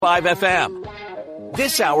5 FM.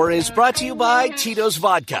 This hour is brought to you by Tito's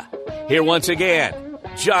Vodka. Here once again,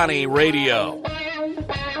 Johnny Radio.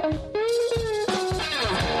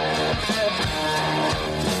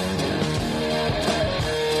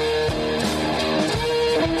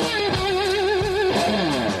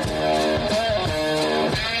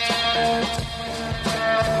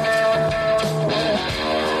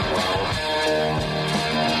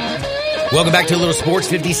 Welcome back to a little Sports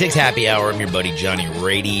 56 Happy Hour. I'm your buddy Johnny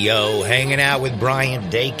Radio, hanging out with Brian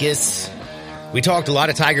Dacus. We talked a lot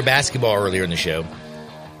of Tiger basketball earlier in the show.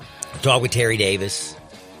 Talked with Terry Davis.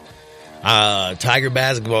 Tiger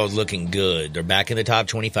basketball is looking good. They're back in the top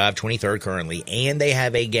 25, 23rd currently, and they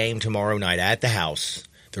have a game tomorrow night at the house.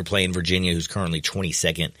 They're playing Virginia, who's currently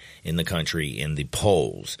 22nd in the country in the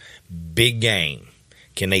polls. Big game.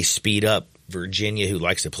 Can they speed up Virginia, who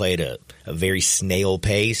likes to play at a very snail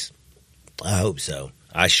pace? I hope so.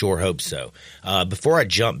 I sure hope so. Before I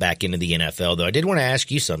jump back into the NFL, though, I did want to ask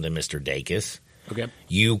you something, Mr. Dacus. Okay.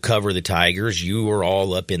 You cover the Tigers. You were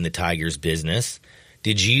all up in the Tigers business.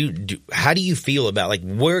 How do you feel about,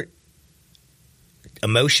 where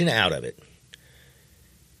emotion out of it?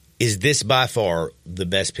 Is this by far the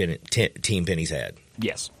best team Penny's had?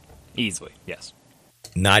 Yes. Easily. Yes.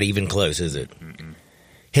 Not even close, is it? Mm-mm.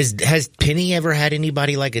 Has Penny ever had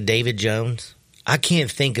anybody like a David Jones? I can't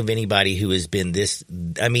think of anybody who has been this.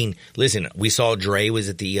 I mean, listen, we saw Dre was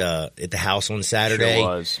at the house on Saturday. Sure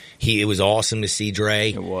was. It was awesome to see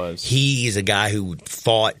Dre. It was. He is a guy who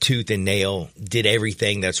fought tooth and nail, did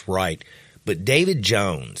everything that's right. But David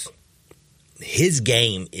Jones, his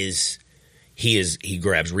game is he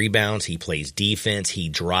grabs rebounds, he plays defense, he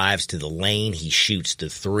drives to the lane, he shoots the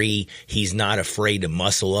three. He's not afraid to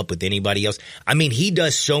muscle up with anybody else. I mean, he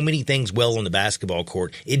does so many things well on the basketball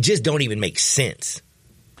court. It just don't even make sense.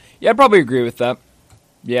 Yeah, I'd probably agree with that.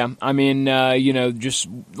 Yeah, I mean, just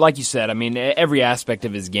like you said, I mean, every aspect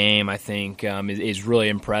of his game, I think, is really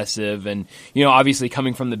impressive. And, obviously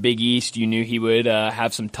coming from the Big East, you knew he would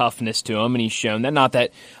have some toughness to him, and he's shown that. Not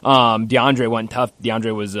that DeAndre wasn't tough.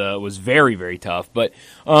 DeAndre was very, very tough. But,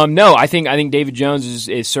 no, I think David Jones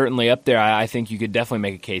is certainly up there. I think you could definitely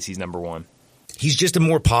make a case he's number one. He's just a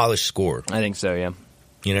more polished scorer. I think so, yeah.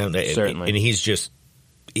 Certainly. And he's just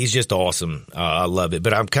awesome. I love it.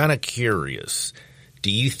 But I'm kind of curious. Do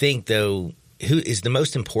you think, though, who is the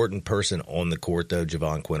most important person on the court, though,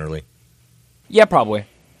 Javon Quinterly? Yeah, probably.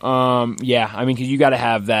 Yeah, I mean, because you got to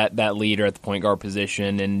have that leader at the point guard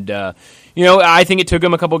position, and I think it took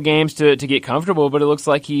him a couple games to get comfortable, but it looks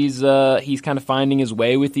like he's kind of finding his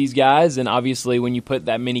way with these guys, and obviously when you put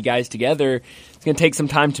that many guys together, it's going to take some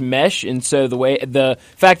time to mesh, and so the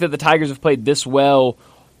fact that the Tigers have played this well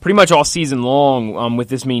pretty much all season long with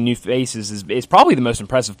this many new faces is probably the most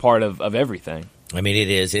impressive part of everything. I mean, it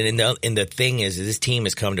is. And the thing is, this team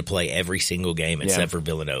has come to play every single game except for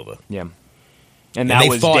Villanova. Yeah. And they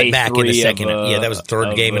was fought day back in the second. That was the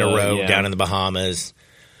third game in a row down in the Bahamas.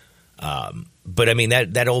 But, I mean,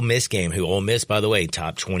 that Ole Miss game, Ole Miss, by the way,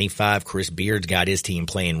 top 25, Chris Beard's got his team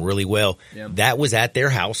playing really well. Yeah. That was at their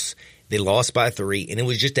house. They lost by 3, and it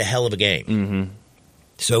was just a hell of a game. Mm-hmm.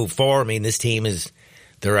 So far, I mean, this team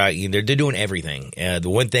they're out. They're doing everything. The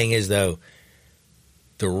one thing is, though,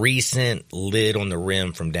 the recent lid on the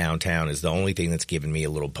rim from downtown is the only thing that's given me a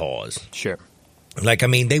little pause. Sure.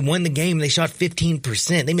 They won the game. They shot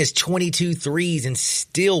 15%. They missed 22 threes and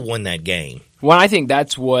still won that game. Well, I think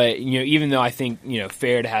that's what, even though I think,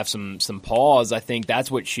 fair to have some pause, I think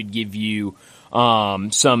that's what should give you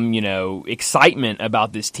some, excitement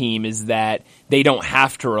about this team is that they don't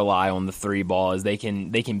have to rely on the three ball as they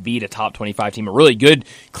can beat a top 25 team, a really good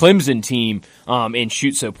Clemson team, and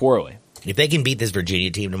shoot so poorly. If they can beat this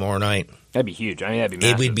Virginia team tomorrow night, that'd be huge. I mean, that'd be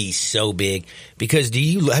massive. It would be so big. Because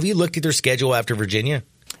have you looked at their schedule after Virginia?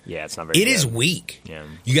 Yeah, it's not very good. It is weak. Yeah.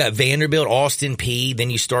 You got Vanderbilt, Austin Peay,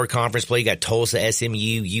 then you start conference play. You got Tulsa, SMU,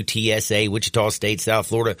 UTSA, Wichita State, South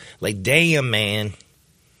Florida. Damn, man.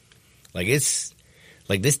 This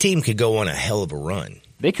team could go on a hell of a run.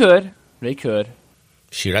 They could.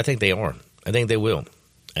 Shoot, I think they are. I think they will.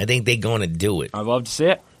 I think they're going to do it. I'd love to see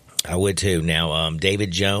it. I would too. Now,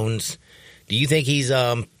 David Jones, do you think he's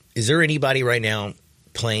is there anybody right now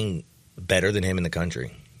playing better than him in the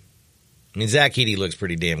country? I mean, Zach Edey looks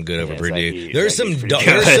pretty damn good over Purdue. There's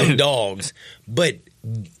some dogs, but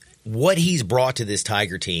what he's brought to this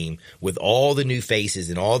Tiger team with all the new faces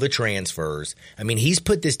and all the transfers, I mean, he's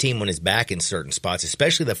put this team on his back in certain spots,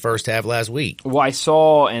 especially the first half last week. Well, I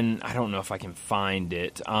saw, and I don't know if I can find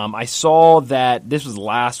it, I saw that this was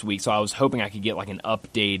last week, so I was hoping I could get an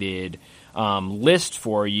updated list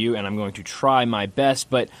for you, and I'm going to try my best.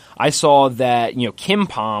 But I saw that, Kim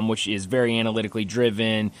Pom, which is very analytically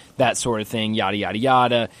driven, that sort of thing, yada, yada,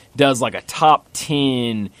 yada, does like a top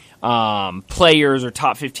 10 players or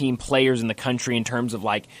top 15 players in the country in terms of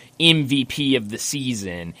like MVP of the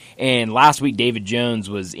season. And last week, David Jones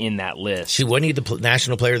was in that list. Wasn't he the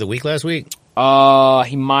National Player of the Week last week?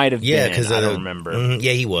 He might have been. Yeah, because I don't remember.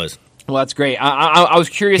 Yeah, he was. Well, that's great. I was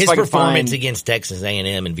curious his if I could performance find against Texas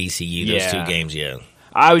A&M and VCU, those two games. Yeah,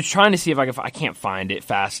 I was trying to see if I can't find it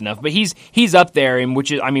fast enough, but he's up there, and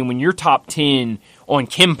which is, when you're top 10 on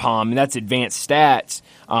Kim Pom, and that's advanced stats.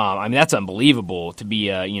 That's unbelievable to be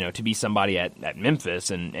to be somebody at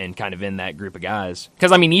Memphis and kind of in that group of guys.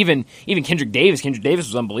 Because even Kendrick Davis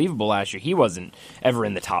was unbelievable last year. He wasn't ever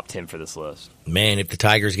in the top 10 for this list. Man, if the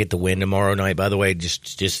Tigers get the win tomorrow night, by the way,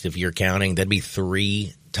 just if you're counting, that'd be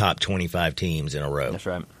 3 top 25 teams in a row. That's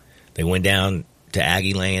right. They went down to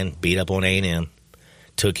Aggie Land, beat up on A&M,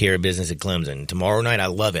 took care of business at Clemson. Tomorrow night, I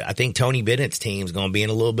love it. I think Tony Bennett's team's going to be in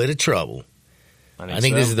a little bit of trouble. I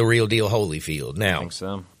think this is the real deal Holyfield. Now, I think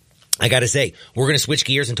so. I got to say, we're going to switch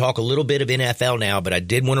gears and talk a little bit of NFL now, but I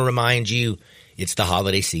did want to remind you, it's the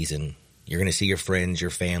holiday season. You're going to see your friends,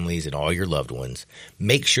 your families, and all your loved ones.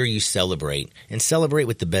 Make sure you celebrate, and celebrate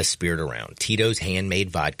with the best spirit around. Tito's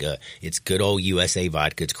Handmade Vodka. It's good old USA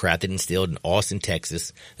vodka. It's crafted and distilled in Austin,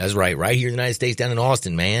 Texas. That's right here in the United States, down in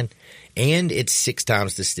Austin, man. And it's 6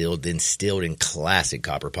 times distilled, then distilled in classic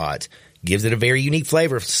copper pots. Gives it a very unique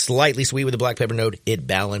flavor, slightly sweet with a black pepper note. It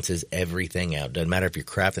balances everything out. Doesn't matter if you're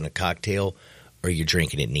crafting a cocktail or you're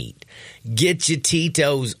drinking it neat. Get your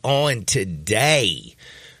Tito's on today.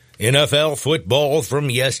 NFL football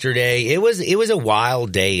from yesterday. It was a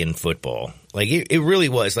wild day in football. Like it really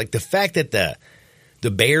was. Like the fact that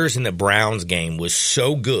the Bears and the Browns game was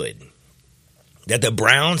so good that the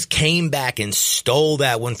Browns came back and stole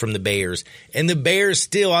that one from the Bears. And the Bears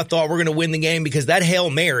still, I thought, were going to win the game because that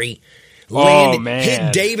Hail Mary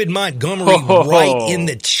hit David Montgomery right in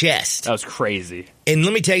the chest. That was crazy. And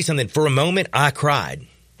let me tell you something. For a moment, I cried.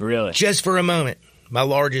 Really? Just for a moment. My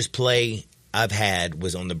largest play I've had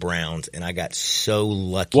was on the Browns, and I got so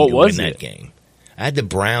lucky to win that game. I had the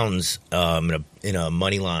Browns in a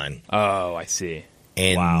money line. Oh, I see.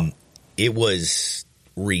 And it was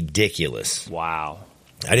ridiculous. Wow.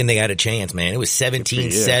 I didn't think I had a chance, man. It was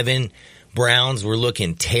 17-7. Browns were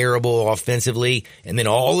looking terrible offensively, and then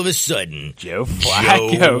all of a sudden, Joe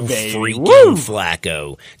Flacco, baby. Freaking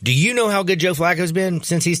Flacco. Do you know how good Joe Flacco's been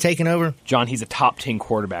since he's taken over? John, he's a top 10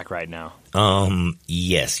 quarterback right now.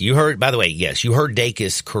 Yes. You heard, by the way, yes, you heard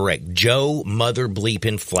Dacus correct. Joe Mother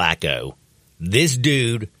Bleepin' Flacco. This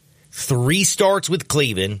dude, 3 starts with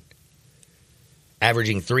Cleveland,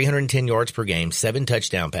 averaging 310 yards per game, 7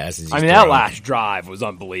 touchdown passes. That last drive was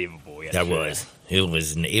unbelievable yesterday. That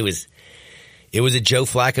was. It was a Joe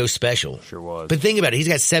Flacco special. Sure was. But think about it. He's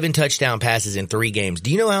got 7 touchdown passes in 3 games.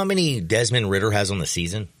 Do you know how many Desmond Ridder has on the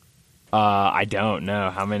season? I don't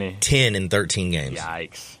know. How many? 10 in 13 games.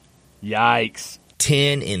 Yikes.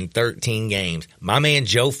 10 in 13 games. My man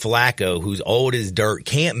Joe Flacco, who's old as dirt,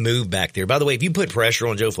 can't move back there. By the way, if you put pressure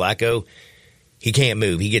on Joe Flacco, he can't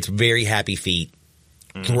move. He gets very happy feet.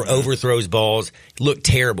 Overthrows balls. Looked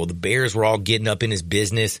terrible. The Bears were all getting up in his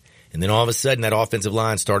business. And then all of a sudden, that offensive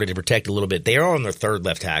line started to protect a little bit. They are on their 3rd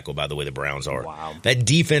left tackle, by the way, the Browns are. Wow. That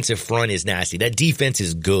defensive front is nasty. That defense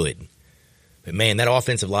is good. But, man, that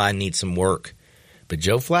offensive line needs some work. But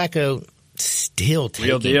Joe Flacco still taking.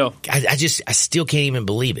 Real deal. I still can't even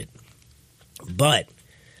believe it. But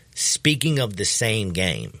speaking of the same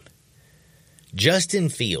game, Justin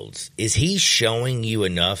Fields, is he showing you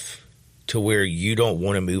enough to where you don't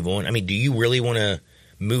want to move on? Do you really want to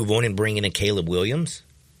move on and bring in a Caleb Williams?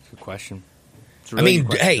 Good question. Good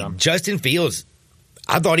question, John. Justin Fields,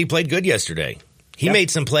 I thought he played good yesterday. He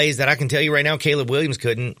made some plays that I can tell you right now Caleb Williams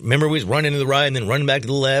couldn't. Remember, he was running to the right and then running back to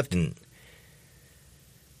the left, and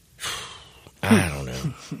I don't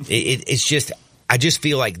know. It's just, I just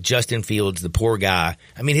feel like Justin Fields, the poor guy.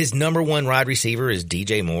 His number 1 wide receiver is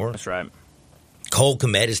DJ Moore. That's right. Cole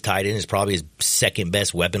Kmet, his tight end, is probably his 2nd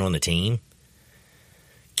best weapon on the team.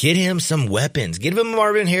 Get him some weapons. Give him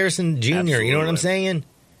Marvin Harrison Jr. Absolutely. You know what I'm saying?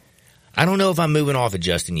 I don't know if I'm moving off of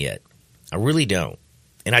Justin yet. I really don't.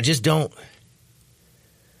 And I just don't.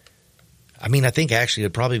 I think actually it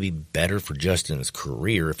would probably be better for Justin's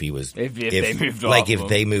career if he was. If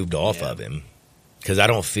they moved off of him. Because I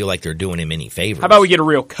don't feel like they're doing him any favors. How about we get a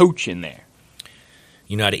real coach in there?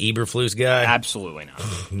 You're not an Eberflus guy? Absolutely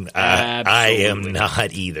not. I am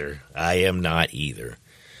not either.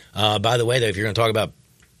 By the way, though, if you're going to talk about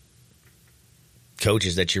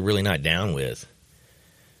coaches that you're really not down with,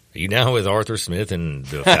 Are you down with Arthur Smith and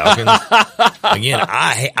the Falcons? Again,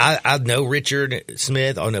 I know Richard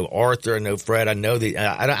Smith. I know Arthur. I know Fred. I know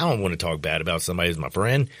I don't want to talk bad about somebody who's my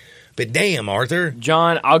friend. But damn, Arthur.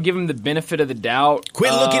 John, I'll give him the benefit of the doubt.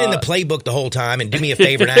 Quit looking in the playbook the whole time and do me a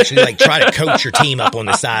favor and actually try to coach your team up on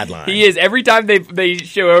the sideline. He is. Every time they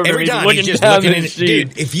show over, he's just looking in the sheet.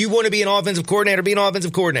 Dude, if you want to be an offensive coordinator, be an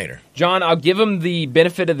offensive coordinator. John, I'll give him the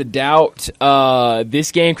benefit of the doubt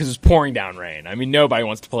this game because it's pouring down rain. I mean, nobody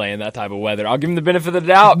wants to play in that type of weather. I'll give him the benefit of the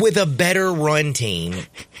doubt. With a better run team,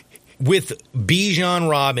 with Bijan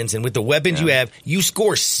Robinson, with the weapons you have, you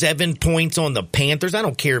score 7 points on the Panthers. I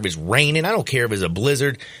don't care if it's raining. I don't care if it's a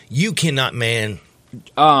blizzard. You cannot, man.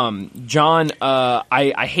 John,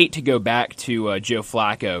 I hate to go back to Joe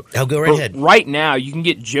Flacco. I'll go right ahead. Right now, you can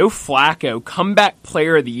get Joe Flacco comeback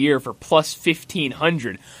player of the year for plus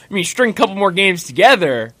 1,500. I mean, string a couple more games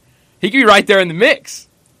together, he could be right there in the mix.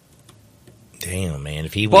 Damn, man.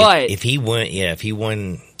 If he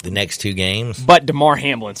won the next two games. But DeMar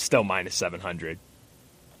Hamlin's still minus 700.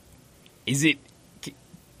 Is it?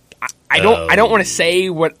 I don't want to say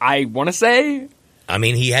what I want to say. I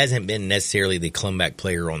mean, he hasn't been necessarily the comeback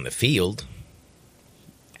player on the field,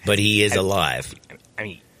 but he is alive. I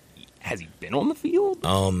mean, has he been on the field?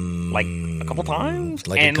 Like a couple times.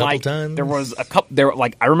 Times. There was a couple.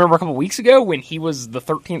 I remember a couple weeks ago when he was the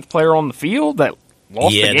 13th player on the field that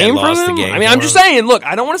lost the game for him. I mean, I'm just saying. Look,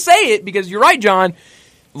 I don't want to say it because you're right, John.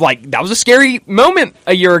 That was a scary moment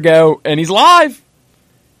a year ago, and he's alive.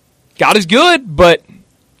 God is good, but,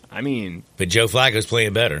 I mean... But Joe Flacco's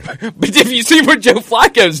playing better. But if you see what Joe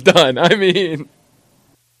Flacco's done, I mean...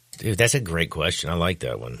 Dude, that's a great question. I like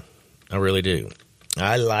that one. I really do.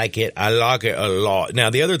 I like it. I like it a lot. Now,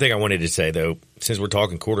 the other thing I wanted to say, though, since we're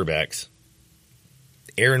talking quarterbacks,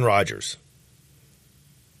 Aaron Rodgers.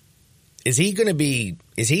 Is he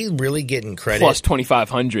really getting credit? Plus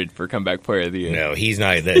 2,500 for comeback player of the year. No, he's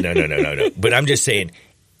not. No. But I'm just saying,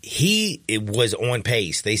 it was on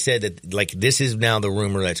pace. They said that, this is now the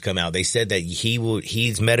rumor that's come out. They said that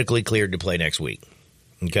he's medically cleared to play next week.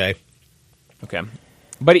 Okay? Okay.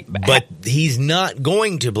 But he's not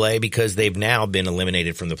going to play because they've now been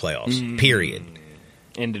eliminated from the playoffs, period.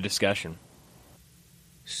 End of discussion.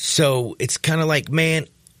 So it's kind of like, man,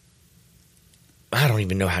 I don't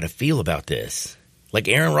even know how to feel about this.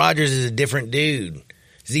 Aaron Rodgers is a different dude.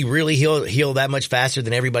 Does he really heal that much faster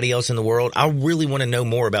than everybody else in the world? I really want to know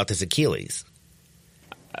more about this Achilles.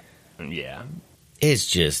 Yeah. It's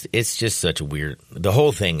just such a weird – the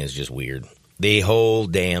whole thing is just weird. The whole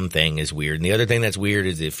damn thing is weird. And the other thing that's weird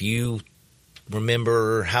is if you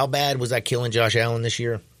remember, how bad was I killing Josh Allen this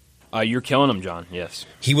year? You're killing him, John, yes.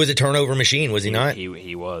 He was a turnover machine, was he not?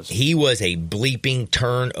 He was. He was a bleeping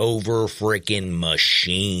turnover freaking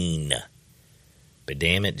machine. But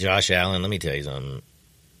damn it, Josh Allen, let me tell you something.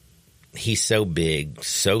 He's so big,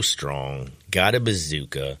 so strong, got a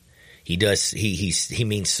bazooka. He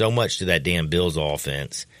means so much to that damn Bills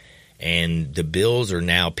offense. And the Bills are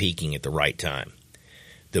now peaking at the right time.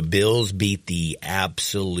 The Bills beat the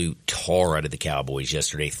absolute tar out of the Cowboys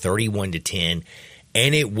yesterday, 31-10.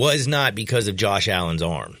 And it was not because of Josh Allen's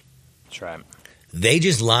arm. That's right. They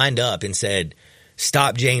just lined up and said,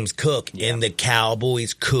 stop James Cook, and the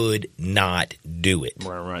Cowboys could not do it.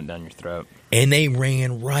 We're going to run down your throat. And they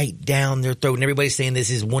ran right down their throat. And everybody's saying this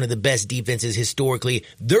is one of the best defenses historically.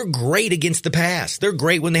 They're great against the pass. They're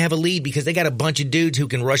great when they have a lead because they got a bunch of dudes who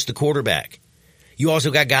can rush the quarterback. You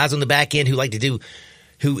also got guys on the back end who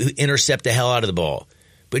intercept the hell out of the ball.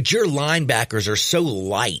 But your linebackers are so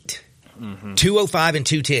light. 205 and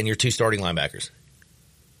 210, your two starting linebackers.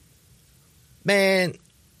 Man,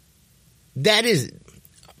 that is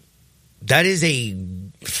a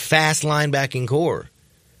fast linebacking core.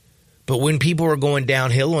 But when people are going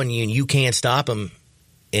downhill on you and you can't stop them,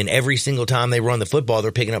 and every single time they run the football,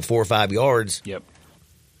 they're picking up 4 or 5 yards. Yep.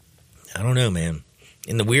 I don't know, man.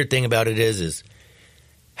 And the weird thing about it is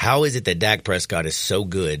how is it that Dak Prescott is so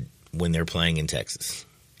good when they're playing in Texas?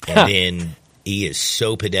 And then he is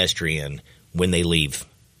so pedestrian when they leave.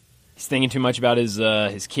 He's thinking too much about his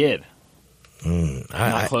kid.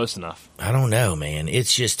 Not close enough. I don't know, man.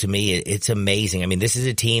 It's just, to me, it's amazing. I mean, this is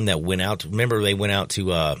a team that went out. Remember, they went out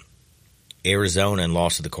to Arizona and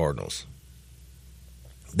lost to the Cardinals.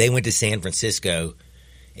 They went to San Francisco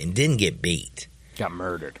and didn't get beat. Got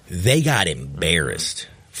murdered. They got embarrassed.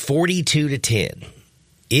 42-10.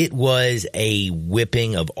 It was a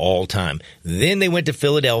whipping of all time. Then they went to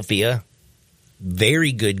Philadelphia.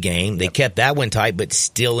 Very good game. They kept that one tight, but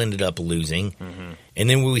still ended up losing. And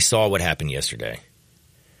then we saw what happened yesterday.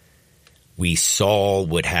 We saw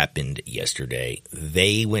what happened yesterday.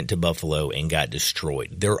 They went to Buffalo and got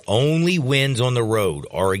destroyed. Their only wins on the road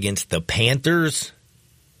are against the Panthers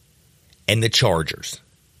and the Chargers.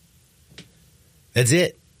 That's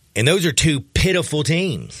it. And those are two pitiful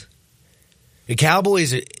teams. The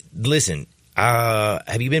Cowboys, listen,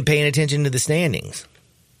 have you been paying attention to the standings?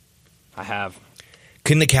 I have.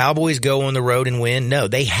 Can the Cowboys go on the road and win? No,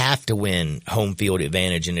 they have to win home field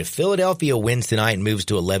advantage. And if Philadelphia wins tonight and moves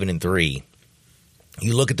to 11-3,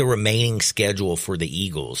 you look at the remaining schedule for the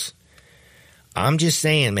Eagles. I'm just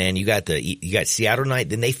saying, man, you got Seattle tonight,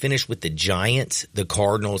 then they finish with the Giants, the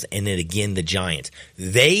Cardinals, and then again the Giants.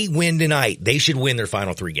 They win tonight. They should win their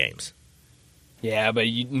final 3 games. Yeah, but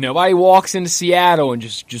nobody walks into Seattle and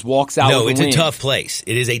just walks out. No, with it's a win. a tough place.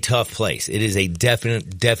 It is a tough place. It is a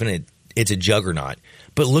definite. It's a juggernaut.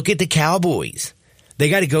 But look at the Cowboys. They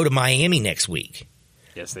got to go to Miami next week.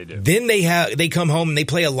 Yes, they do. Then they come home and they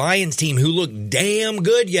play a Lions team who looked damn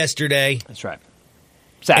good yesterday. That's right.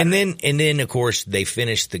 Saturday. And then of course they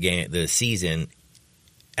finish the season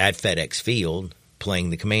at FedEx Field playing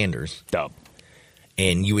the Commanders. Dub.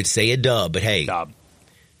 And you would say a dub, but hey, dub.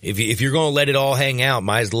 If you're going to let it all hang out,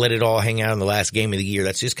 might as well let it all hang out in the last game of the year.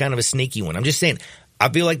 That's just kind of a sneaky one. I'm just saying, I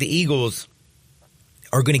feel like the Eagles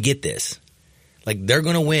are going to get this. Like, they're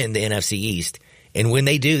going to win the NFC East. And when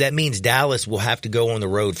they do, that means Dallas will have to go on the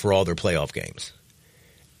road for all their playoff games.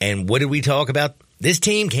 And what did we talk about? This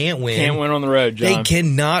team can't win. Can't win on the road, John. They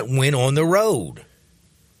cannot win on the road.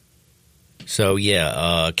 So,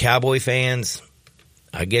 yeah, Cowboy fans,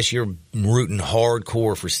 I guess you're rooting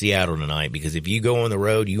hardcore for Seattle tonight, because if you go on the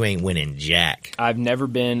road, you ain't winning jack. I've never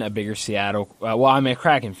been a bigger Seattle I'm a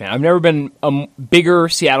Kraken fan. I've never been a bigger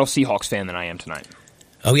Seattle Seahawks fan than I am tonight.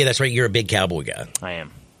 Oh, yeah, that's right. You're a big Cowboy guy. I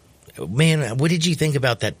am. Man, what did you think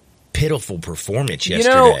about that pitiful performance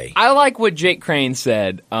yesterday? You know, I like what Jake Crane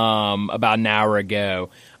said about an hour ago.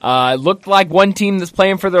 It looked like one team that's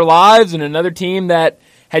playing for their lives and another team that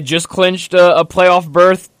had just clinched a playoff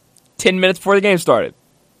berth 10 minutes before the game started.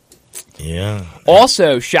 Yeah.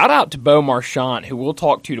 Also, shout out to Bo Marchant, who we'll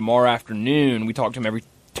talk to tomorrow afternoon. We talk to him every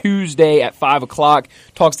Tuesday at 5 o'clock.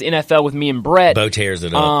 Talks to NFL with me and Brett. Bo tears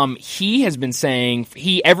it up. He has been saying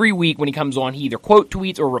every week when he comes on, he either quote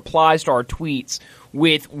tweets or replies to our tweets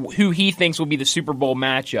with who he thinks will be the Super Bowl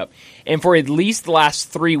matchup. And for at least the last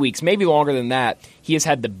 3 weeks, maybe longer than that, he has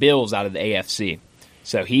had the Bills out of the AFC.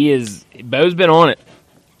 So Bo's been on it.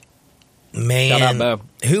 Man, shout out Bo.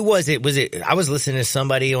 Who was it? I was listening to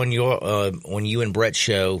somebody on you and Brett's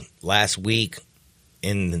show last week,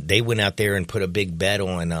 and they went out there and put a big bet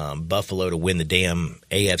on Buffalo to win the damn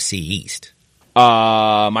AFC East.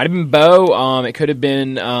 Might have been Bo. It could have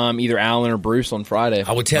been either Alan or Bruce on Friday.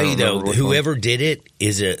 I will tell you though, whoever did it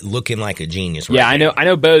is looking like a genius. Right yeah, now. I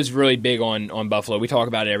know. Bo's really big on Buffalo. We talk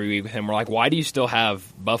about it every week with him. We're like, why do you still have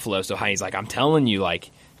Buffalo so high? He's like, I'm telling you,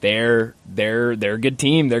 like. They're a good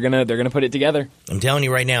team. They're gonna put it together. I'm telling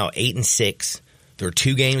you right now, 8-6. They're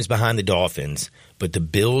 2 games behind the Dolphins, but the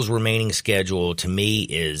Bills' remaining schedule to me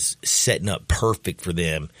is setting up perfect for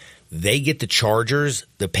them. They get the Chargers,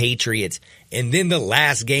 the Patriots, and then the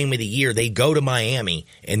last game of the year they go to Miami,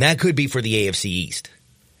 and that could be for the AFC East.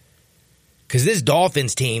 Because this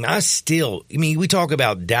Dolphins team, we talk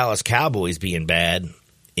about Dallas Cowboys being bad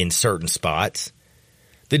in certain spots.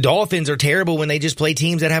 The Dolphins are terrible when they just play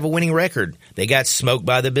teams that have a winning record. They got smoked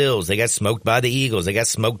by the Bills. They got smoked by the Eagles. They got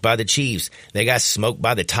smoked by the Chiefs. They got smoked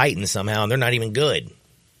by the Titans somehow, and they're not even good.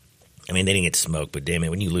 I mean, they didn't get smoked, but damn it,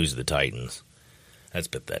 when you lose to the Titans, that's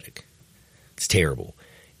pathetic. It's terrible.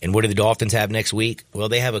 And what do the Dolphins have next week? Well,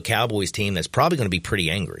 they have a Cowboys team that's probably going to be pretty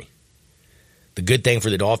angry. The good thing for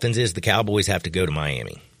the Dolphins is the Cowboys have to go to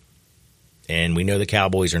Miami. And we know the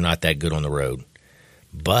Cowboys are not that good on the road.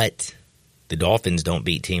 But the Dolphins don't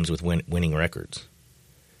beat teams with winning records.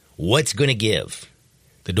 What's going to give?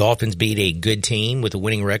 The Dolphins beat a good team with a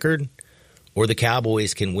winning record, or the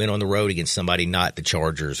Cowboys can win on the road against somebody not the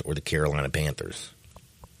Chargers or the Carolina Panthers?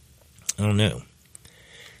 I don't know.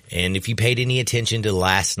 And if you paid any attention to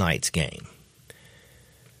last night's game,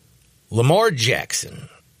 Lamar Jackson,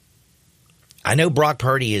 I know Brock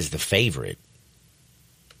Purdy is the favorite,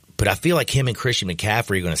 but I feel like him and Christian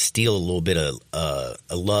McCaffrey are going to steal a little bit of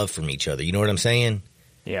a love from each other. You know what I'm saying?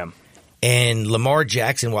 Yeah. And Lamar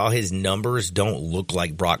Jackson, while his numbers don't look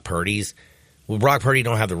like Brock Purdy's, Brock Purdy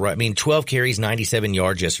don't have the right. 12 carries, 97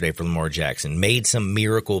 yards yesterday for Lamar Jackson. Made some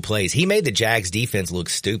miracle plays. He made the Jags defense look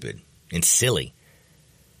stupid and silly.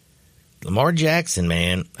 Lamar Jackson,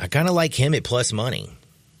 man, I kind of like him at plus money,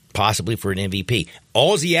 possibly for an MVP.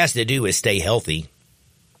 All he has to do is stay healthy.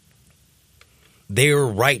 They're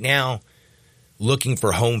right now looking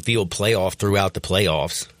for home field playoff throughout the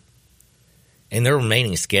playoffs. And their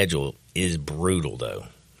remaining schedule is brutal, though.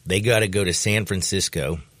 They got to go to San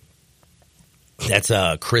Francisco. That's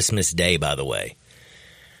Christmas Day, by the way.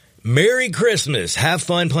 Merry Christmas. Have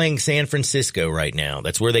fun playing San Francisco right now.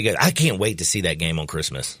 That's where they go. I can't wait to see that game on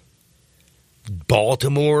Christmas.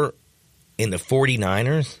 Baltimore and the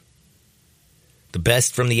 49ers. The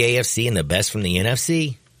best from the AFC and the best from the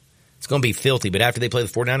NFC. It's going to be filthy, but after they play the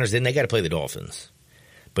 49ers, then they got to play the Dolphins.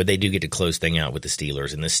 But they do get to close thing out with the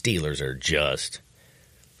Steelers, and the Steelers are just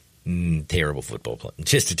terrible football play.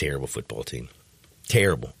 Just a terrible football team.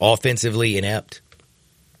 Terrible. Offensively inept.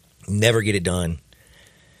 Never get it done.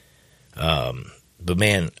 But,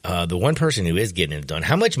 man, the one person who is getting it done,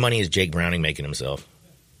 how much money is Jake Browning making himself?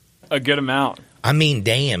 A good amount. I mean,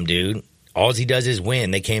 damn, dude. All he does is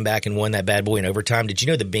win. They came back and won that bad boy in overtime. Did you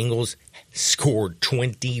know the Bengals scored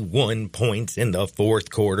 21 points in the fourth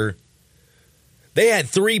quarter? They had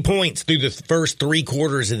 3 points through the first 3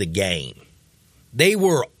 quarters of the game. They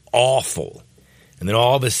were awful. And then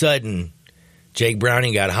all of a sudden, Jake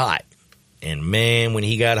Browning got hot. And, man, when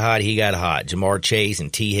he got hot, he got hot. Jamar Chase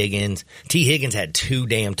and T. Higgins. T. Higgins had 2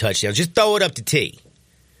 damn touchdowns. Just throw it up to T.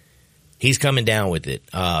 He's coming down with it.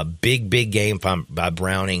 Big game by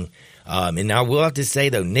Browning. And now we'll have to say,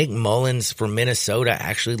 though, Nick Mullins from Minnesota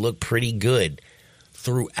actually looked pretty good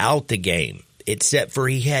throughout the game, except for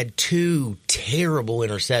he had 2 terrible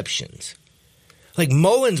interceptions. Like,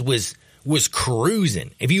 Mullins was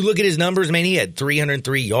cruising. If you look at his numbers, man, he had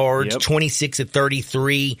 303 yards, 26 of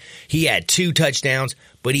 33. He had 2 touchdowns,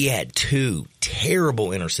 but he had 2 terrible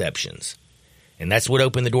interceptions. And that's what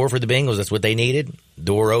opened the door for the Bengals. That's what they needed.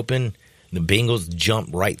 Door open. The Bengals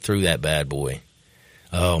jumped right through that bad boy.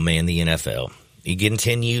 Oh, man, the NFL. It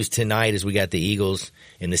continues tonight as we got the Eagles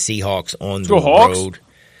and the Seahawks on the road.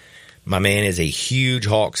 My man is a huge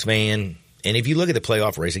Hawks fan. And if you look at the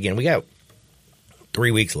playoff race, again, we got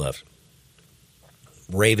 3 weeks left.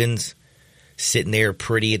 Ravens sitting there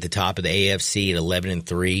pretty at the top of the AFC at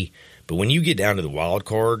 11-3. But when you get down to the wild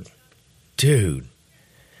card, dude,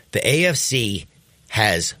 the AFC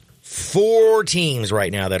has 4 teams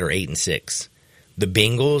right now that are 8-6. The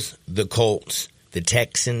Bengals, the Colts, the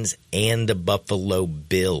Texans, and the Buffalo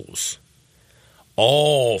Bills.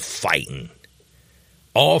 All fighting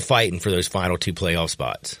for those final 2 playoff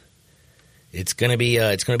spots. It's gonna be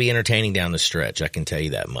entertaining down the stretch. I can tell you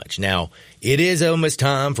that much. Now, it is almost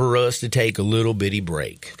time for us to take a little bitty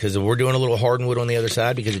break because we're doing a little Hardinwood on the other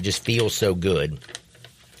side because it just feels so good.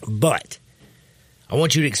 But I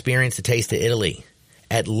want you to experience the taste of Italy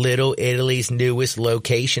at Little Italy's newest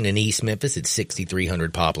location in East Memphis at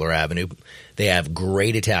 6300 Poplar Avenue. They have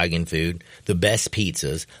great Italian food, the best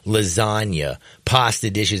pizzas, lasagna, pasta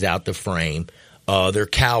dishes out the frame. Their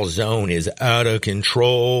calzone is out of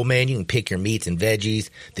control, man. You can pick your meats and veggies.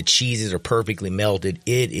 The cheeses are perfectly melted.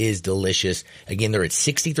 It is delicious. Again, they're at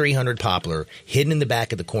 6300 Poplar, hidden in the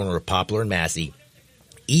back of the corner of Poplar and Massey.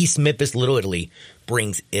 East Memphis, Little Italy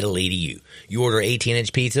brings Italy to you. You order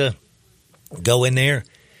 18-inch pizza, go in there,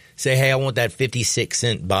 say, hey, I want that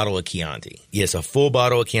 56-cent bottle of Chianti. Yes, a full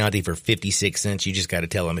bottle of Chianti for 56 cents. You just got to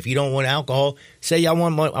tell them. If you don't want alcohol, say, I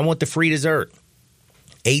want the free dessert.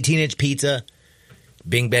 18-inch pizza.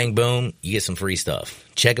 Bing, bang, boom, you get some free stuff.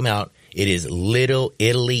 Check them out. It is Little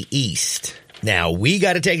Italy East. Now, we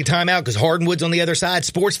got to take a time out because Hardinwood's on the other side.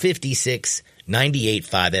 Sports 56,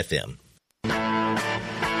 98.5 FM.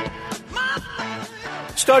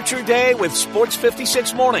 Start your day with Sports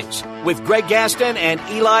 56 Mornings with Greg Gaston and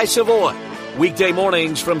Eli Savoy. Weekday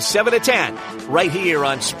mornings from 7 to 10, right here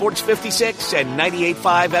on Sports 56 and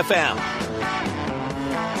 98.5 FM.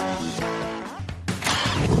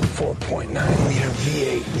 4.9-liter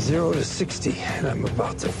V8, 0 to 60, and I'm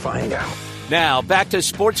about to find out. Now, back to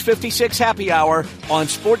Sports 56 Happy Hour on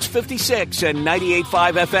Sports 56 and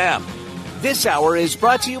 98.5 FM. This hour is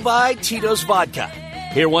brought to you by Tito's Vodka.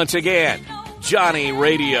 Here once again, Johnny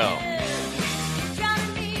Radio.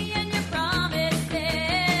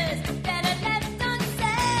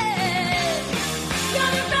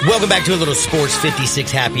 Welcome back to a little Sports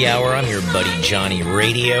 56 Happy Hour. I'm your buddy Johnny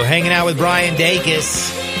Radio, hanging out with Brian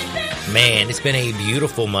Dacus. Man, it's been a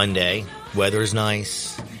beautiful Monday. Weather's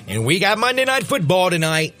nice. And we got Monday Night Football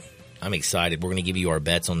tonight. I'm excited. We're going to give you our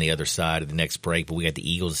bets on the other side of the next break. But we got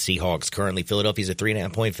the Eagles, Seahawks. Currently, Philadelphia's a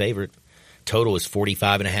 3.5-point favorite. Total is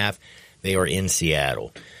 45.5. They are in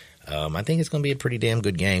Seattle. I think it's going to be a pretty damn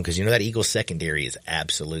good game because, you know, that Eagles secondary is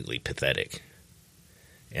absolutely pathetic.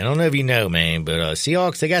 And I don't know if you know, man, but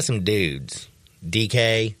Seahawks, they got some dudes.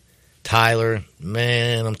 DK, Tyler,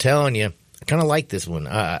 man, I'm telling you, I kind of like this one.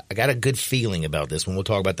 I got a good feeling about this one. We'll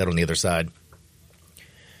talk about that on the other side.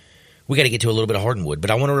 We got to get to a little bit of Hardinwood, but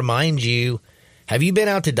I want to remind you, have you been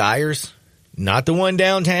out to Dyer's? Not the one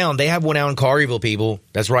downtown. They have one out in Collierville, people.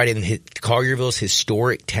 That's right in Collierville's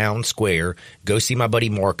historic town square. Go see my buddy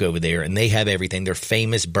Mark over there, and they have everything. Their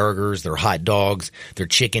famous burgers, their hot dogs, their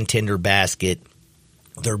chicken tender basket,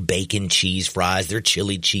 their bacon cheese fries, their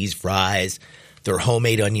chili cheese fries, their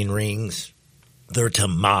homemade onion rings, their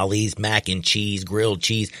tamales, mac and cheese, grilled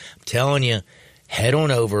cheese. I'm telling you, head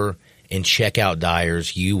on over and check out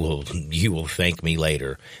Dyer's. You will thank me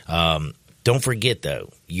later. Don't forget, though,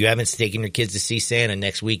 you haven't taken your kids to see Santa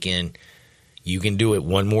next weekend. You can do it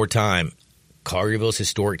one more time. Collierville's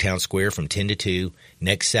historic town square from 10 to 2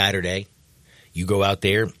 next Saturday. You go out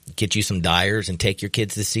there, get you some Dyer's, and take your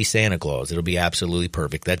kids to see Santa Claus. It'll be absolutely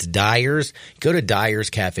perfect. That's Dyer's. Go to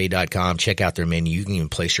dyerscafe.com. Check out their menu. You can even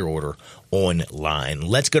place your order online.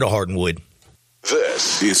 Let's go to Hardinwood.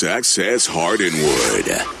 This is Access Hardinwood.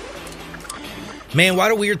 Man, why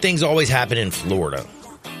do weird things always happen in Florida?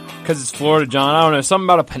 Because it's Florida, John. I don't know. Something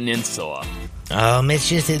about a peninsula.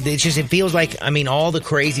 It feels like, I mean, all the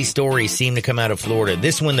crazy stories seem to come out of Florida.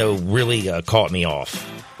 This one, though, really caught me off.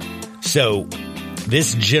 So,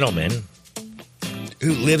 this gentleman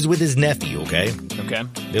who lives with his nephew, okay? Okay.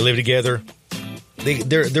 They live together.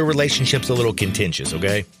 Their relationship's a little contentious,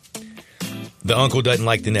 okay? The uncle doesn't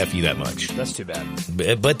like the nephew that much. That's too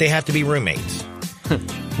bad. But they have to be roommates.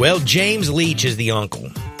 Well, James Leach is the uncle.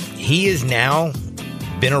 He has now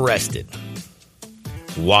been arrested.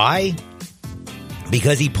 Why?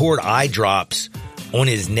 Because he poured eye drops on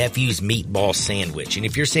his nephew's meatball sandwich. And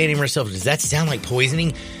if you're saying to yourself, does that sound like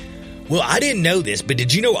poisoning? Well, I didn't know this, but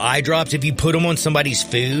did you know eye drops, if you put them on somebody's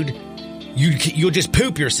food, you'll just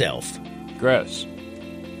poop yourself? Gross.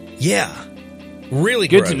 Yeah. Really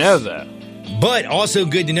good gross. To know that. But also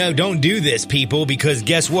good to know, don't do this, people, because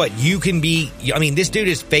guess what? You can be, I mean, this dude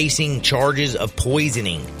is facing charges of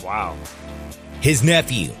poisoning. Wow. His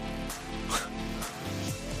nephew.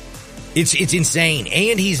 It's insane.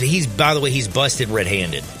 And he's by the way, he's busted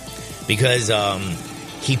red-handed because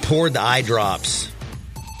he poured the eye drops.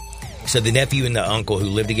 So the nephew and the uncle who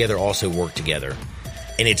live together also work together.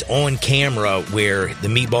 And it's on camera where the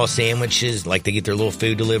meatball sandwiches, like they get their little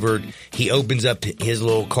food delivered. He opens up his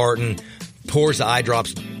little carton, pours the eye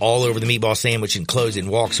drops all over the meatball sandwich and closes it and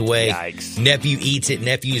walks away. Yikes. Nephew eats it.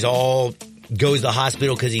 Nephew's all goes to the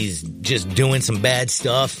hospital because he's just doing some bad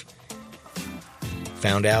stuff.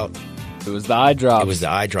 Found out. It was the eye drops. It was the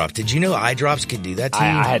eye drops. Did you know eye drops could do that to you?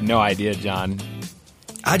 I had no idea, John.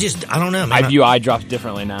 I don't know, man. I view eye drops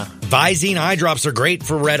differently now. Visine eye drops are great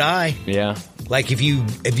for red eye. Yeah. Like if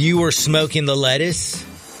you were smoking the lettuce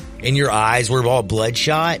and your eyes were all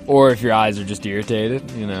bloodshot. Or if your eyes are just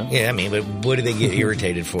irritated, you know. Yeah, I mean, but what do they get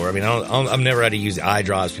irritated for? I mean, I've never had to use eye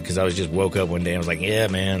drops because I was just woke up one day and I was like, yeah,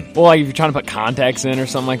 man. Well, like if you're trying to put contacts in or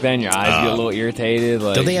something like that and your eyes get a little irritated.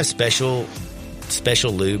 Like, don't they have special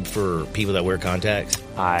lube for people that wear contacts?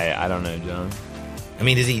 I don't know, John. I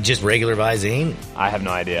mean, is he just regular Visine? I have no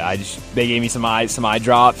idea. They gave me some eye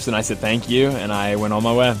drops and I said thank you and I went on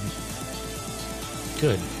my way.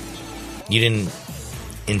 Good. You didn't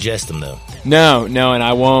ingest them though? No, and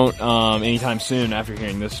I won't anytime soon after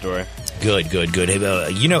hearing this story. Good. Hey,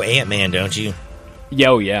 you know Ant-Man, don't you?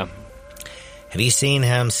 Yeah. Have you seen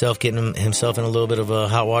himself getting himself in a little bit of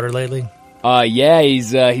hot water lately? Yeah,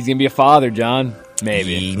 he's gonna be a father, John.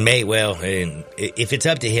 Maybe. He may, well, if it's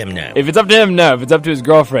up to him, no. If it's up to him, no. If it's up to his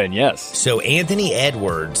girlfriend, yes. So Anthony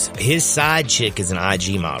Edwards, his side chick is an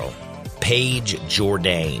IG model, Paige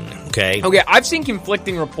Jordan. Okay, I've seen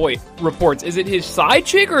conflicting reports. Is it his side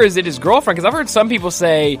chick or is it his girlfriend? Because I've heard some people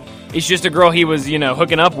say it's just a girl he was,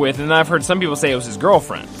 hooking up with, and I've heard some people say it was his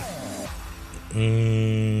girlfriend.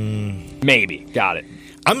 Maybe. Got it.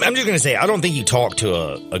 I'm just going to say, I don't think you talked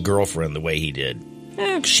to a girlfriend the way he did.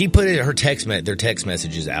 She put their text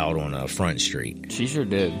messages out on Front Street. She sure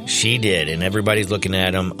did. She did, and everybody's looking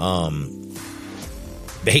at them.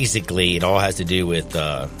 Basically, it all has to do with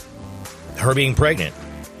her being pregnant.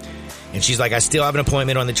 And she's like, I still have an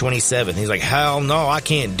appointment on the 27th. He's like, hell no, I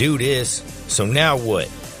can't do this. So now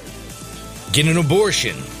what? Get an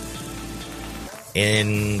abortion.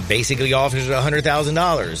 And basically offers her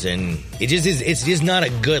 $100,000. And it's just not a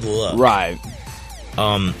good look. Right.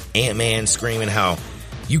 Ant-Man screaming how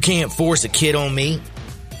you can't force a kid on me.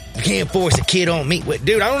 You can't force a kid on me. Wait,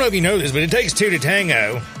 dude, I don't know if you know this, but it takes two to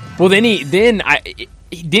tango. Well, didn't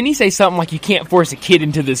he say something like you can't force a kid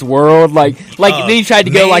into this world? Like then he tried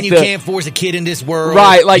to go like you can't force a kid in this world.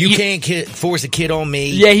 Right, like you can't force a kid on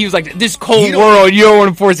me. Yeah, he was like, this cold world, you don't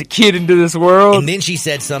want to force a kid into this world. And then she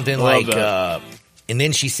said something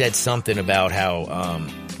about how,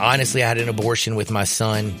 honestly, I had an abortion with my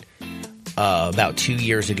son about 2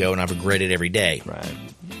 years ago, and I regret it every day. Right.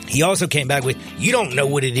 He also came back with, you don't know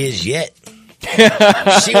what it is yet.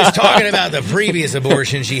 She was talking about the previous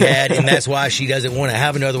abortion she had, and that's why she doesn't want to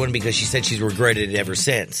have another one, because she said she's regretted it ever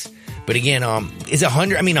since. But again, is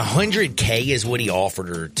 100? I mean, $100K is what he offered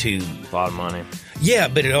her to. A lot of money. Yeah,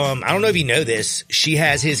 but I don't know if you know this. She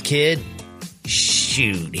has his kid.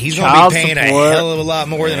 Shoot, he's going to be paying support. a hell of a lot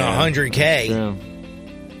more than $100K. True.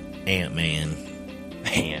 Ant-Man.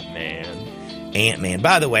 Ant-Man. Ant-Man.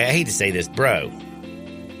 By the way, I hate to say this, bro.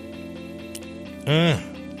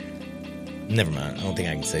 Never mind. I don't think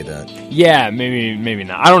I can say that. Yeah, maybe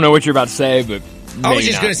not. I don't know what you're about to say, but maybe I was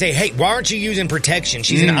just going to not. say, hey, why aren't you using protection?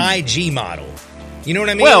 She's an IG model. You know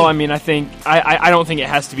what I mean? Well, I mean, I don't think it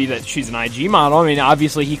has to be that she's an IG model. I mean,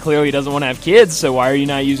 obviously, he clearly doesn't want to have kids, so why are you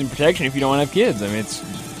not using protection if you don't want to have kids? I mean, it's a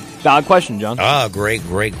valid question, John. Great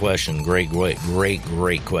question. Great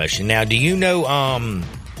question. Now, do you know,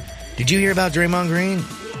 did you hear about Draymond Green?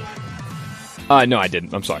 No, I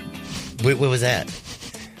didn't. I'm sorry. What was that?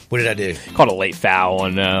 What did I do? Called a late foul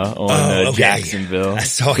on okay. Jacksonville. I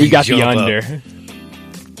saw he you got the jump under. up.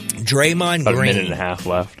 Draymond About Green. a minute and a half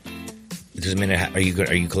left. There's a minute. Are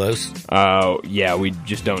you close? Yeah, we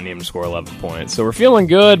just don't need him to score 11 points. So we're feeling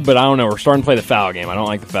good, but I don't know. We're starting to play the foul game. I don't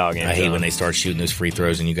like the foul game. I hate when they start shooting those free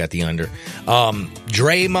throws and you got the under.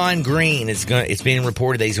 Draymond Green it's being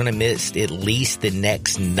reported that he's going to miss at least the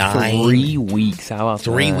next 3 weeks. How about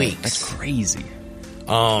 3 that? weeks? That's crazy.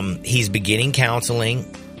 He's beginning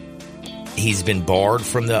counseling. He's been barred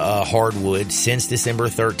from the Hardwood since December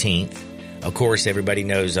 13th. Of course, everybody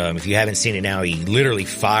knows, if you haven't seen it now, he literally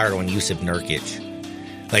fired on Yusuf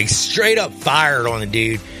Nurkic. Like, straight up fired on the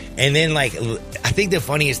dude. And then, like, I think the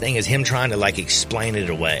funniest thing is him trying to, like, explain it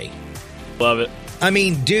away. Love it. I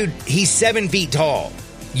mean, dude, he's 7 feet tall.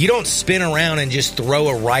 You don't spin around and just throw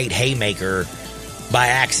a right haymaker by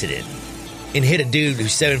accident and hit a dude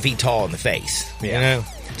who's 7 feet tall in the face. Yeah. You know?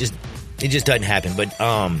 It just doesn't happen. But,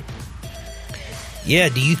 yeah,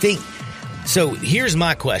 do you think... So, here's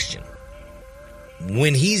my question.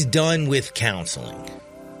 When he's done with counseling,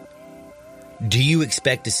 do you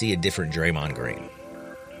expect to see a different Draymond Green?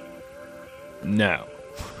 No.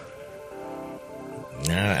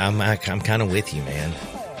 No, I'm kind of with you, man.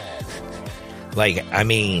 Like, I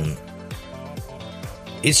mean,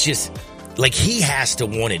 it's just like he has to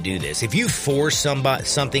want to do this. If you force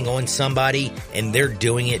something on somebody and they're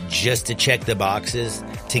doing it just to check the boxes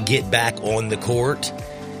to get back on the court,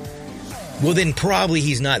 well, then probably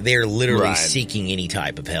he's not there literally seeking any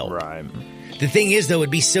type of help. Right. The thing is, though, it'd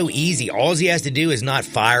be so easy. All he has to do is not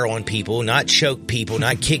fire on people, not choke people,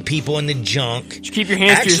 not kick people in the junk. Just keep your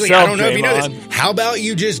hands to yourself, I don't know if you know Draymond. this. How about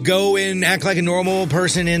you just go and act like a normal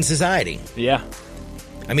person in society? Yeah.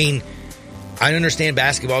 I mean, I understand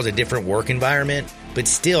basketball is a different work environment, but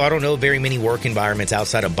still, I don't know very many work environments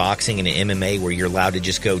outside of boxing and MMA where you're allowed to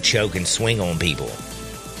just go choke and swing on people.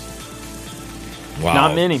 Wow.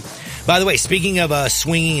 Not many. By the way, speaking of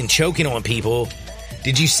swinging and choking on people,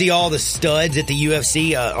 did you see all the studs at the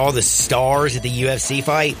UFC, all the stars at the UFC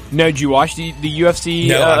fight? No, did you watch the UFC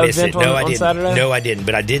event on Saturday? No, I didn't.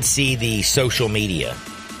 But I did see the social media.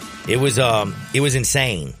 It was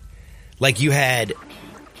insane. Like you had...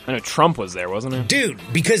 I know Trump was there, wasn't he? Dude,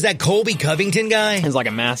 because that Colby Covington guy... He's like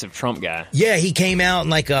a massive Trump guy. Yeah, he came out in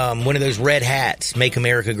like one of those red hats, Make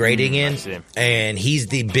America Great Again. I see. And he's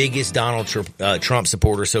the biggest Donald Trump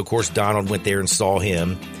supporter, so of course Donald went there and saw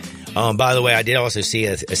him. By the way, I did also see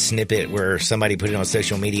a snippet where somebody put it on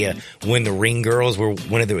social media when the ring girls were,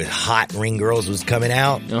 one of the hot ring girls was coming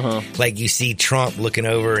out. Uh-huh. Like you see Trump looking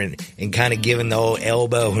over and kind of giving the old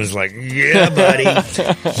elbow and was like, yeah, buddy,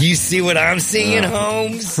 you see what I'm seeing,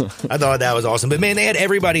 Holmes? I thought that was awesome. But man, they had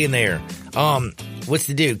everybody in there. What's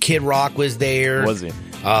the dude? Kid Rock was there. Was he?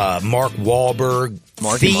 Mark Wahlberg.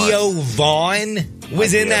 Theo Vaughn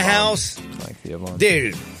was in the house. Like Theo Vaughn.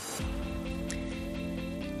 Dude.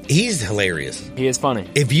 He's hilarious. He is funny.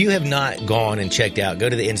 If you have not gone and checked out, go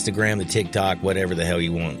to the Instagram, the TikTok, whatever the hell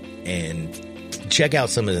you want, and check out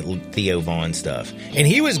some of the Theo Vaughn stuff. And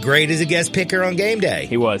he was great as a guest picker on game day.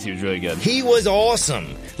 He was really good. He was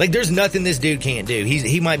awesome. Like, there's nothing this dude can't do.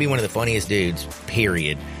 He might be one of the funniest dudes,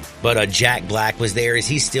 period. But Jack Black was there. Is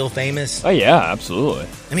he still famous? Oh, yeah, absolutely.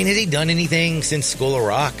 I mean, has he done anything since School of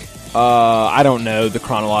Rock? I don't know the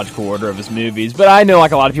chronological order of his movies, but I know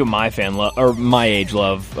like a lot of people my age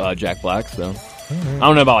love Jack Black. So I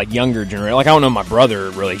don't know about like younger generation. Like I don't know if my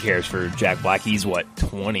brother really cares for Jack Black. He's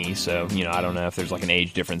 20, so I don't know if there's like an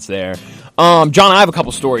age difference there. John, I have a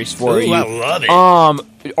couple stories for you. I love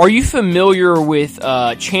it. Are you familiar with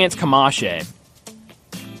Chance Camache?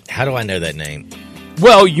 How do I know that name?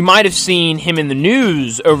 Well, you might have seen him in the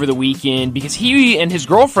news over the weekend because he and his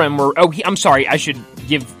girlfriend were. I'm sorry. I should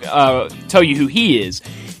tell you who he is.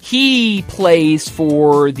 he plays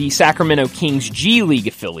for the Sacramento Kings G League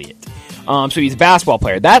affiliate. So he's a basketball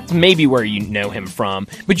player. That's maybe where you know him from.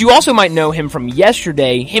 But you also might know him from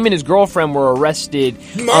yesterday. Him and his girlfriend were arrested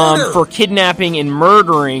for kidnapping and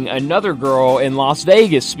murdering another girl in Las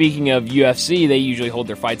Vegas. Speaking of UFC, they usually hold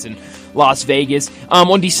their fights in Las Vegas.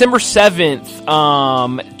 On December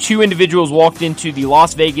 7th, two individuals walked into the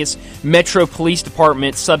Las Vegas Metro Police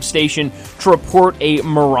Department substation to report a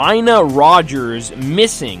Marina Rogers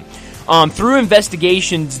missing. Through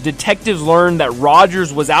investigations, detectives learned that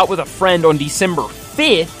Rogers was out with a friend on December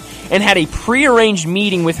 5th and had a prearranged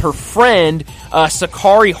meeting with her friend,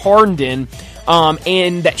 Sakari Hardin,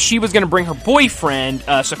 and that she was going to bring her boyfriend,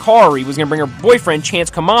 Sakari, was going to bring her boyfriend, Chance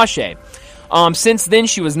Camache. Since then,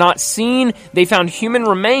 she was not seen. They found human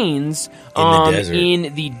remains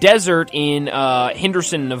in the desert in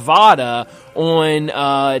Henderson, Nevada on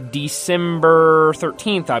December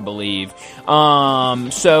 13th, I believe.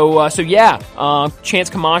 Chance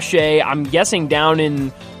Camache, I'm guessing down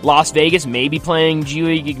in Las Vegas, maybe playing G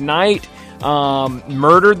League Ignite,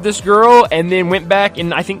 murdered this girl and then went back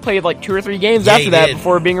and I think played like 2 or 3 games after that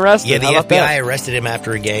before being arrested. Yeah, the FBI arrested him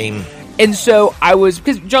after a game. And so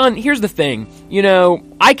because John, here's the thing,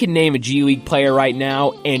 I could name a G League player right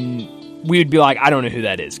now and we would be like, I don't know who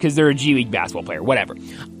that is because they're a G League basketball player, whatever.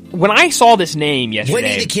 When I saw this name yesterday,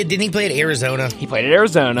 Wasn't he the kid? Didn't he play at Arizona? He played at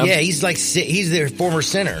Arizona. Yeah, he's their former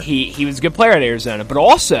center. He was a good player at Arizona, but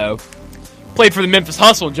also played for the Memphis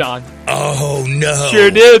Hustle, John. Oh no,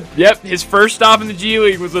 sure did. Yep, his first stop in the G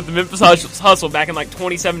League was with the Memphis Hustle back in like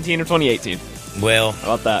 2017 or 2018. Well,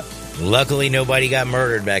 how about that? Luckily, nobody got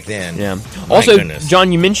murdered back then. Yeah. Also,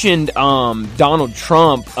 John, you mentioned Donald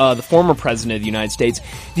Trump, the former president of the United States.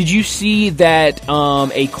 Did you see that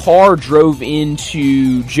a car drove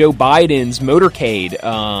into Joe Biden's motorcade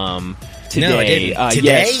today? No, I didn't.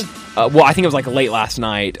 Today? Yes. Well, I think it was like late last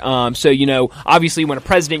night. Obviously when a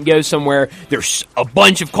president goes somewhere, there's a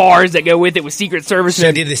bunch of cars that go with it with Secret Service. So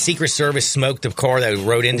did the Secret Service smoke the car that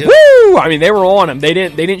rode into it? Woo! I mean, they were on him. They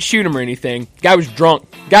didn't shoot him or anything. Guy was drunk.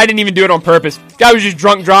 Guy didn't even do it on purpose. Guy was just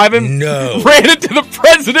drunk driving. No. Ran into the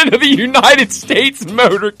president of the United States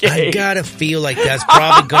motorcade. I gotta feel like that's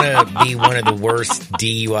probably gonna be one of the worst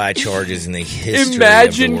DUI charges in the history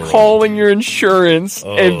Imagine of the world. calling your insurance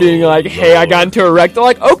and being like, hey, I got into a wreck. They're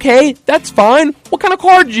like, okay, that's fine. What kind of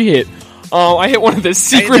car did you hit? I hit one of the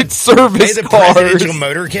Secret Service cars. Presidential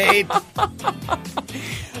motorcade?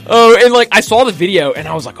 And I saw the video and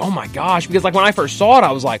I was like, oh my gosh, because when I first saw it,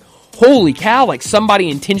 I was like, holy cow, somebody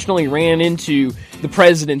intentionally ran into the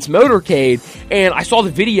president's motorcade. And I saw the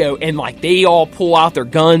video and they all pull out their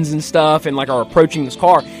guns and stuff and are approaching this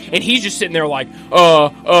car. And he's just sitting there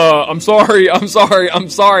I'm sorry.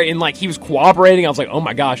 And he was cooperating. I was like, oh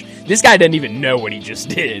my gosh, this guy doesn't even know what he just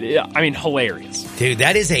did. I mean, hilarious. Dude,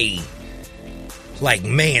 that is that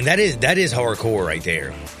is hardcore right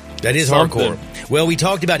there. That is Something. hardcore. Well, we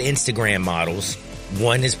talked about Instagram models.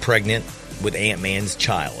 One is pregnant with Ant-Man's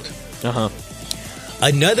child. Uh-huh.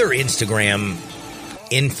 Another Instagram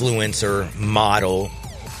influencer, model,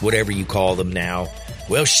 whatever you call them now,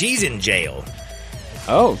 well, she's in jail.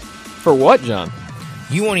 Oh, for what, John?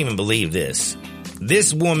 You won't even believe this.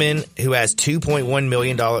 This woman who has $2.1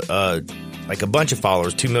 million, a bunch of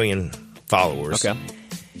followers, 2 million followers, okay,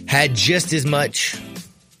 had just as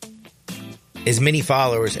many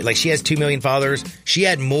followers. She has 2 million followers. She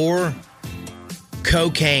had more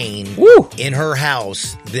cocaine in her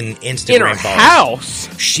house than Instagram in her house.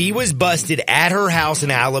 She was busted at her house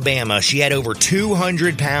in Alabama. She had over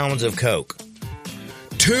 200 pounds of coke.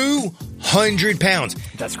 200 pounds.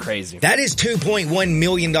 That's crazy. That is $2.1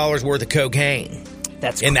 million worth of cocaine.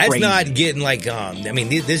 That's and crazy. That's not getting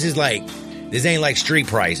this ain't like street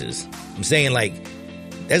prices. I'm saying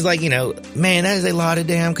that's man, that is a lot of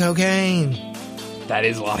damn cocaine. That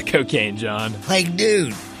is a lot of cocaine, John.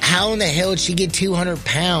 Dude, how in the hell did she get 200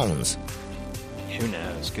 pounds? Who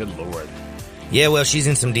knows? Good Lord. Yeah, well, she's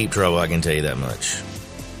in some deep trouble, I can tell you that much.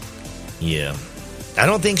 Yeah. I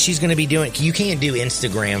don't think she's going to be doing... You can't do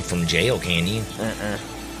Instagram from jail, can you?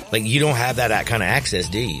 You don't have that kind of access,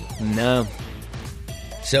 do you? No.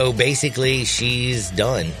 So, basically, she's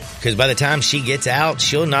done. Because by the time she gets out,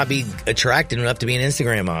 she'll not be attractive enough to be an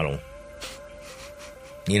Instagram model.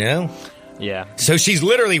 You know? Yeah. So, she's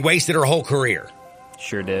literally wasted her whole career.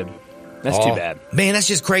 Sure did. That's too bad. Man, that's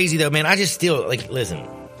just crazy, though, man. I just still... listen...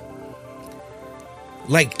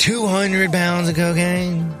 200 pounds of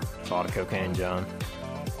cocaine? It's a lot of cocaine, John.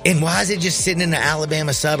 And why is it just sitting in the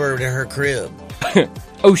Alabama suburb to her crib?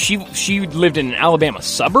 Oh, she lived in an Alabama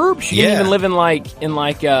suburb? She didn't even live in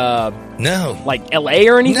no.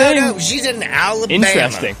 LA or anything? No, she's in Alabama.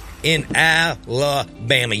 Interesting. in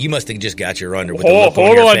Alabama. You must have just got your under with Hold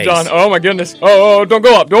on, John. Oh, my goodness. Oh, don't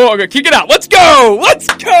go up. Kick it out. Let's go.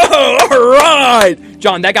 All right.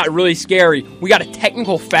 John, that got really scary. We got a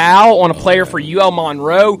technical foul on a player for UL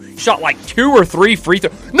Monroe. Shot like 2 or 3 free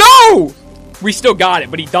throws. No! We still got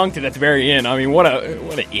it, but he dunked it at the very end. I mean, what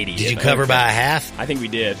an idiot. Did you cover by a half? I think we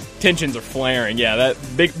did. Tensions are flaring. Yeah, that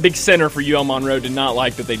big center for UL Monroe did not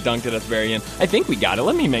like that they dunked it at the very end. I think we got it.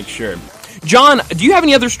 Let me make sure. John, do you have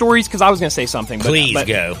any other stories? Because I was going to say something. Please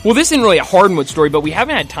go. Well, this isn't really a Hardinwood story, but we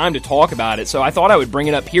haven't had time to talk about it, so I thought I would bring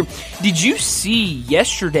it up here. Did you see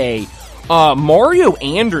yesterday Mario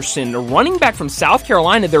Anderson, a running back from South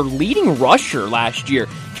Carolina, their leading rusher last year,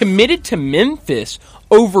 committed to Memphis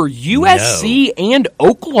over USC and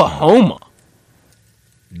Oklahoma?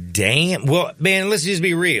 Damn. Well, man, let's just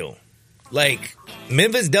be real. Like,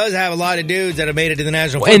 Memphis does have a lot of dudes that have made it to the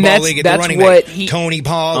National Football League at the running back. Tony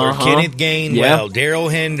Pollard, Kenneth Gainwell, Darrell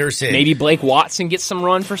Henderson. Maybe Blake Watson gets some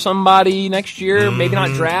run for somebody next year. Mm-hmm. Maybe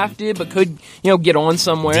not drafted, but could get on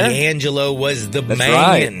somewhere. D'Angelo was the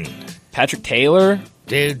man. Right. Patrick Taylor.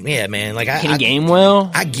 Dude, yeah, man. Like Kenny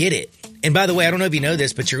Gainwell. I get it. And by the way, I don't know if you know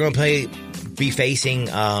this, but you're going to be facing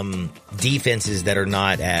defenses that are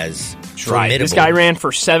not as formidable. Right. This guy ran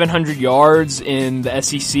for 700 yards in the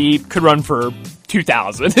SEC. Could run for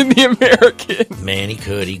 2,000 in the American. Man, he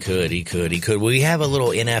could. We have a little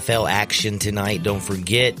NFL action tonight. Don't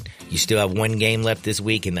forget, you still have one game left this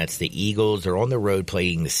week, and that's the Eagles. They're on the road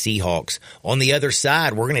playing the Seahawks. On the other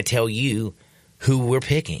side, we're going to tell you who we're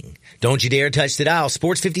picking. Don't you dare touch the dial.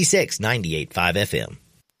 Sports 56, 98.5 FM.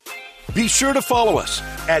 Be sure to follow us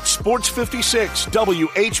at Sports 56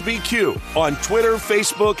 WHBQ on Twitter,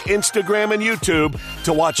 Facebook, Instagram, and YouTube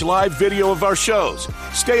to watch live video of our shows,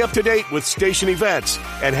 stay up to date with station events,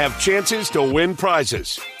 and have chances to win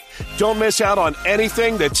prizes. Don't miss out on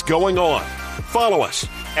anything that's going on. Follow us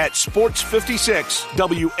at Sports 56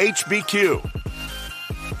 WHBQ.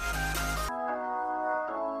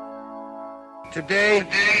 Today,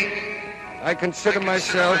 I consider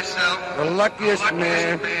myself the luckiest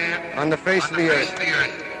man on the face of the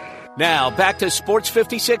earth. Now, back to Sports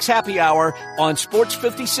 56 Happy Hour on Sports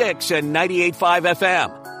 56 and 98.5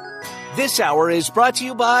 FM. This hour is brought to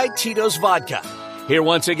you by Tito's Vodka. Here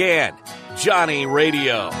once again, Johnny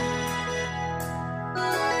Radio.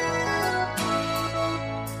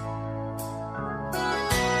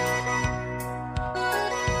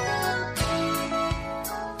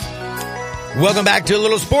 Welcome back to a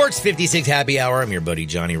little Sports 56 Happy Hour. I'm your buddy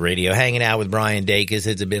Johnny Radio, hanging out with Brian Dacus.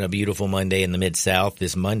 It's been a beautiful Monday in the Mid-South.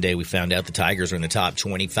 This Monday, we found out the Tigers are in the top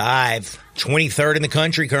 25, 23rd in the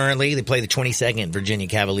country currently. They play the 22nd Virginia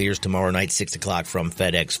Cavaliers tomorrow night, 6 o'clock from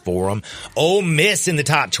FedEx Forum. Ole Miss in the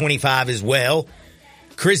top 25 as well.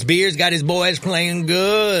 Chris Beard's got his boys playing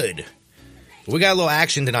good. We got a little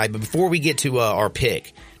action tonight, but before we get to our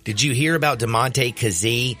pick, did you hear about DeMonte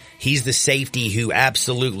Kazee? He's the safety who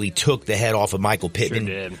absolutely took the head off of Michael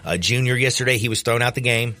Pittman Jr. yesterday. He was thrown out the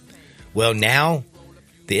game. Well, now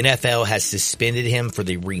the NFL has suspended him for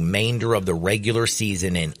the remainder of the regular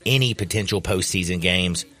season and any potential postseason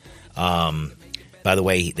games. By the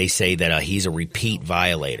way, they say that he's a repeat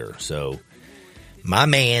violator. So my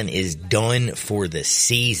man is done for the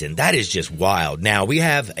season. That is just wild. Now, we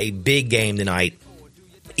have a big game tonight.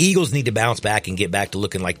 Eagles need to bounce back and get back to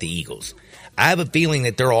looking like the Eagles. I have a feeling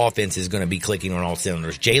that their offense is going to be clicking on all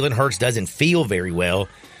cylinders. Jalen Hurts doesn't feel very well,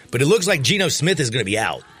 but it looks like Geno Smith is going to be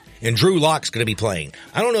out, and Drew Lock's going to be playing.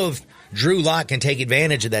 I don't know if Drew Lock can take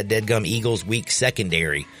advantage of that deadgum Eagles weak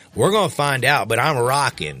secondary. We're going to find out, but I'm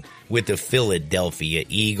rocking with the Philadelphia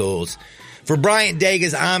Eagles. For Bryant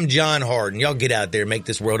Dacus, I'm John Harden. Y'all get out there and make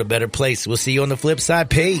this world a better place. We'll see you on the flip side.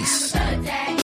 Peace.